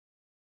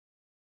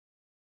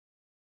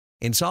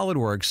In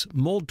SolidWorks,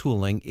 mold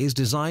tooling is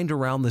designed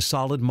around the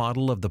solid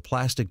model of the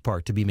plastic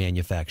part to be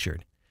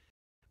manufactured.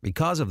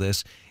 Because of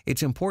this,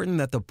 it's important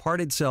that the part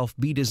itself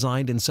be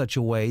designed in such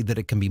a way that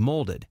it can be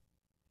molded.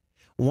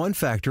 One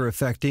factor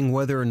affecting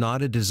whether or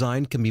not a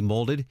design can be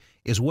molded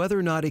is whether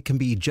or not it can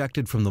be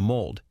ejected from the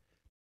mold.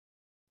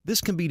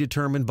 This can be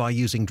determined by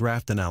using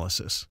draft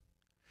analysis.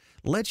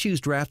 Let's use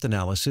draft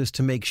analysis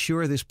to make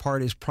sure this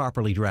part is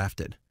properly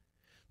drafted.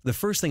 The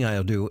first thing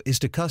I'll do is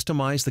to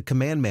customize the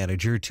Command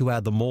Manager to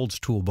add the Molds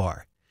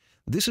toolbar.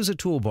 This is a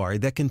toolbar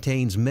that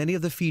contains many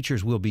of the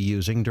features we'll be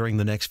using during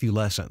the next few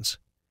lessons.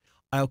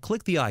 I'll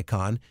click the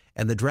icon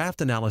and the Draft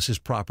Analysis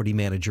Property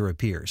Manager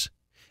appears.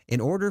 In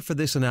order for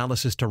this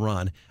analysis to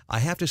run, I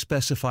have to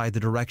specify the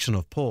direction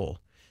of pull.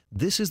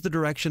 This is the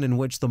direction in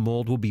which the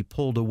mold will be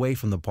pulled away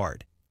from the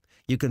part.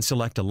 You can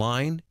select a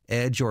line,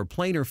 edge, or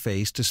planar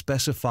face to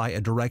specify a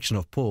direction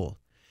of pull.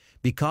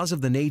 Because of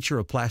the nature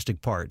of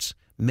plastic parts,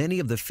 many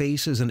of the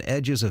faces and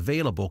edges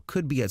available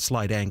could be at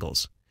slight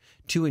angles.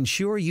 To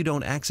ensure you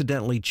don't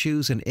accidentally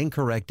choose an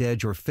incorrect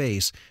edge or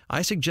face,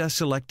 I suggest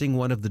selecting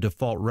one of the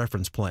default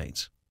reference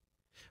planes.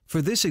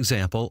 For this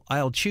example,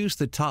 I'll choose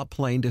the top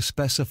plane to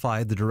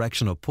specify the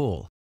direction of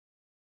pull.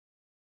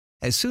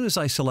 As soon as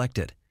I select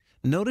it,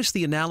 notice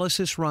the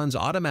analysis runs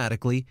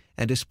automatically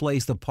and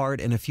displays the part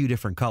in a few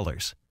different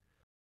colors.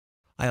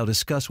 I'll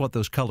discuss what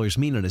those colors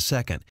mean in a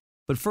second,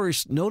 but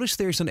first, notice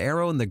there's an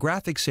arrow in the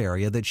graphics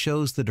area that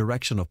shows the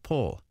direction of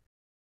pull.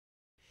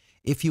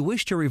 If you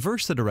wish to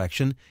reverse the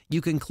direction,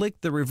 you can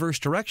click the Reverse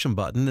Direction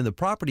button in the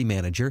Property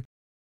Manager,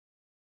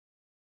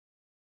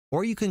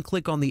 or you can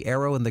click on the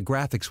arrow in the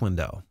graphics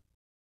window.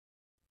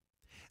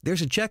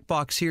 There's a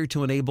checkbox here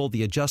to enable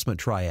the Adjustment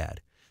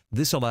Triad.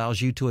 This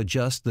allows you to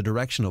adjust the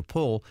direction of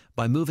pull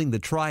by moving the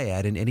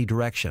triad in any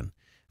direction.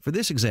 For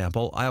this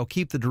example, I'll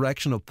keep the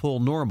direction of pull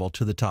normal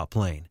to the top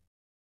plane.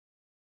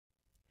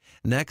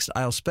 Next,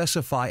 I'll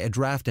specify a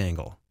draft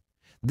angle.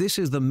 This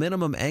is the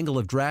minimum angle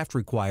of draft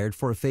required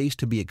for a face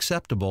to be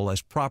acceptable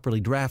as properly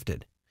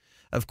drafted.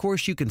 Of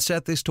course, you can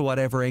set this to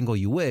whatever angle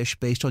you wish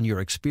based on your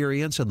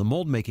experience in the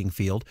mold making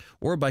field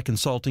or by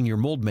consulting your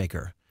mold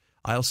maker.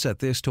 I'll set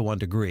this to 1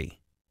 degree.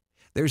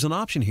 There's an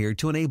option here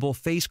to enable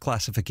face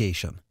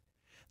classification.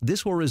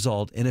 This will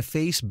result in a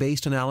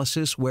face-based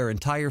analysis where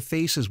entire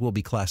faces will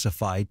be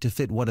classified to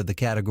fit one of the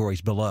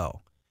categories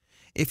below.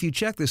 If you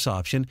check this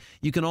option,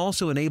 you can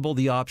also enable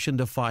the option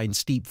to find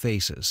steep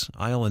faces.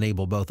 I'll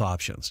enable both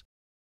options.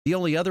 The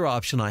only other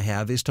option I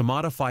have is to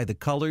modify the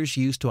colors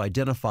used to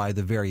identify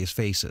the various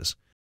faces.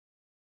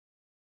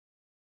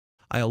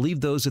 I'll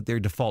leave those at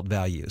their default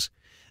values.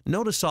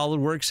 Notice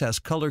SolidWorks has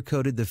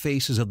color-coded the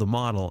faces of the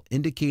model,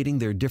 indicating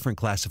their different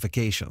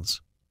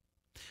classifications.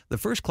 The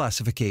first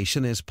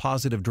classification is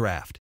positive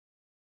draft.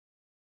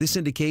 This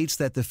indicates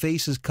that the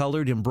faces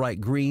colored in bright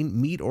green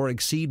meet or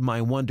exceed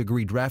my 1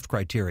 degree draft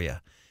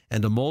criteria,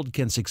 and a mold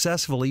can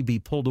successfully be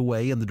pulled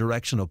away in the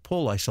direction of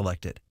pull I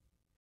selected.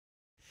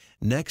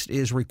 Next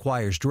is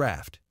requires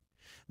draft.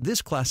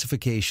 This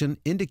classification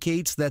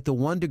indicates that the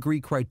 1 degree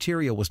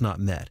criteria was not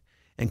met,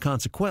 and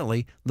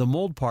consequently, the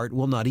mold part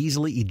will not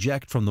easily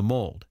eject from the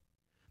mold.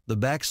 The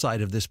back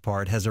side of this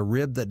part has a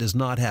rib that does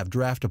not have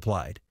draft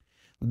applied.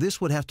 This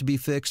would have to be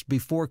fixed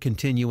before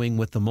continuing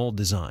with the mold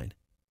design.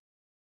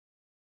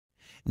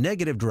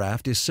 Negative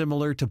draft is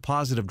similar to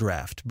positive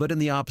draft, but in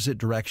the opposite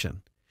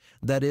direction.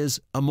 That is,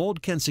 a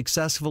mold can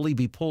successfully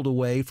be pulled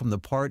away from the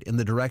part in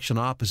the direction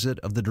opposite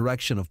of the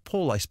direction of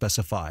pull I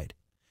specified.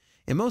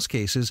 In most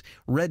cases,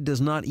 red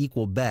does not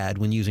equal bad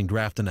when using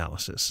draft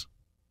analysis.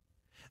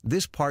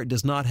 This part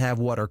does not have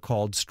what are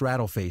called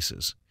straddle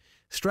faces.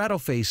 Straddle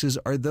faces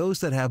are those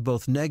that have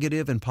both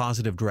negative and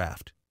positive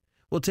draft.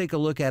 We'll take a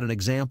look at an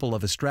example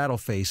of a straddle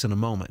face in a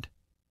moment.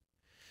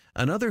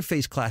 Another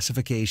face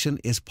classification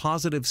is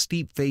positive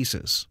steep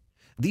faces.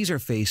 These are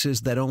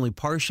faces that only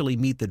partially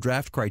meet the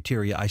draft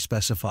criteria I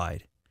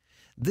specified.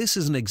 This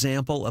is an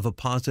example of a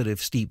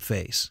positive steep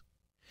face.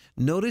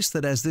 Notice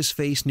that as this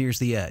face nears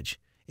the edge,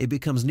 it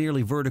becomes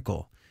nearly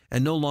vertical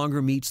and no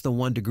longer meets the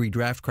 1 degree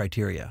draft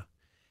criteria.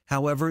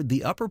 However,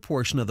 the upper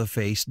portion of the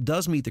face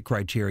does meet the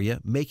criteria,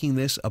 making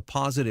this a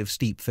positive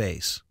steep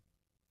face.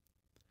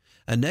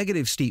 A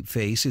negative steep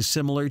face is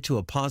similar to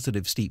a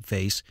positive steep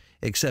face,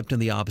 except in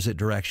the opposite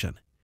direction.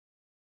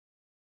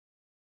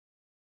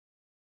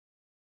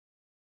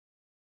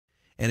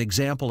 An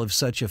example of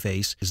such a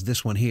face is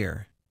this one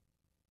here.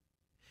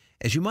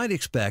 As you might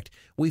expect,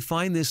 we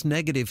find this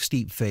negative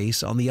steep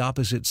face on the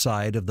opposite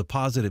side of the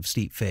positive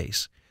steep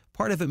face.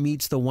 Part of it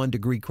meets the 1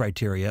 degree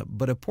criteria,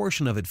 but a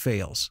portion of it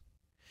fails.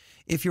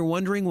 If you're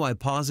wondering why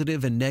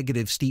positive and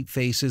negative steep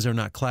faces are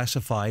not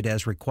classified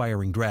as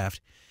requiring draft,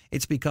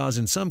 it's because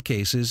in some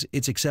cases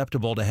it's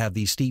acceptable to have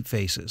these steep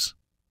faces.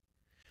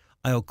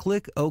 I'll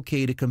click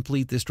OK to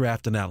complete this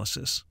draft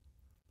analysis.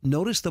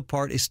 Notice the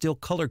part is still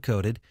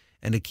color-coded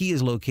and a key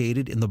is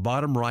located in the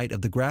bottom right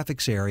of the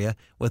graphics area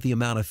with the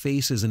amount of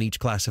faces in each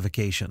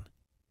classification.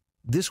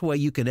 This way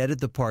you can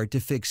edit the part to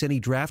fix any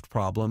draft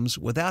problems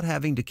without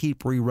having to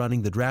keep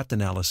rerunning the draft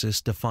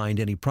analysis to find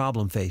any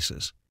problem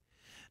faces.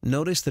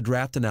 Notice the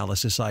Draft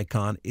Analysis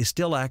icon is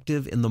still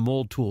active in the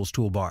Mold Tools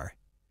toolbar.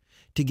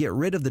 To get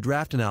rid of the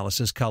Draft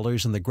Analysis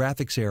colors in the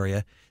Graphics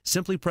area,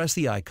 simply press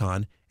the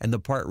icon and the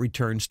part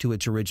returns to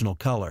its original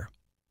color.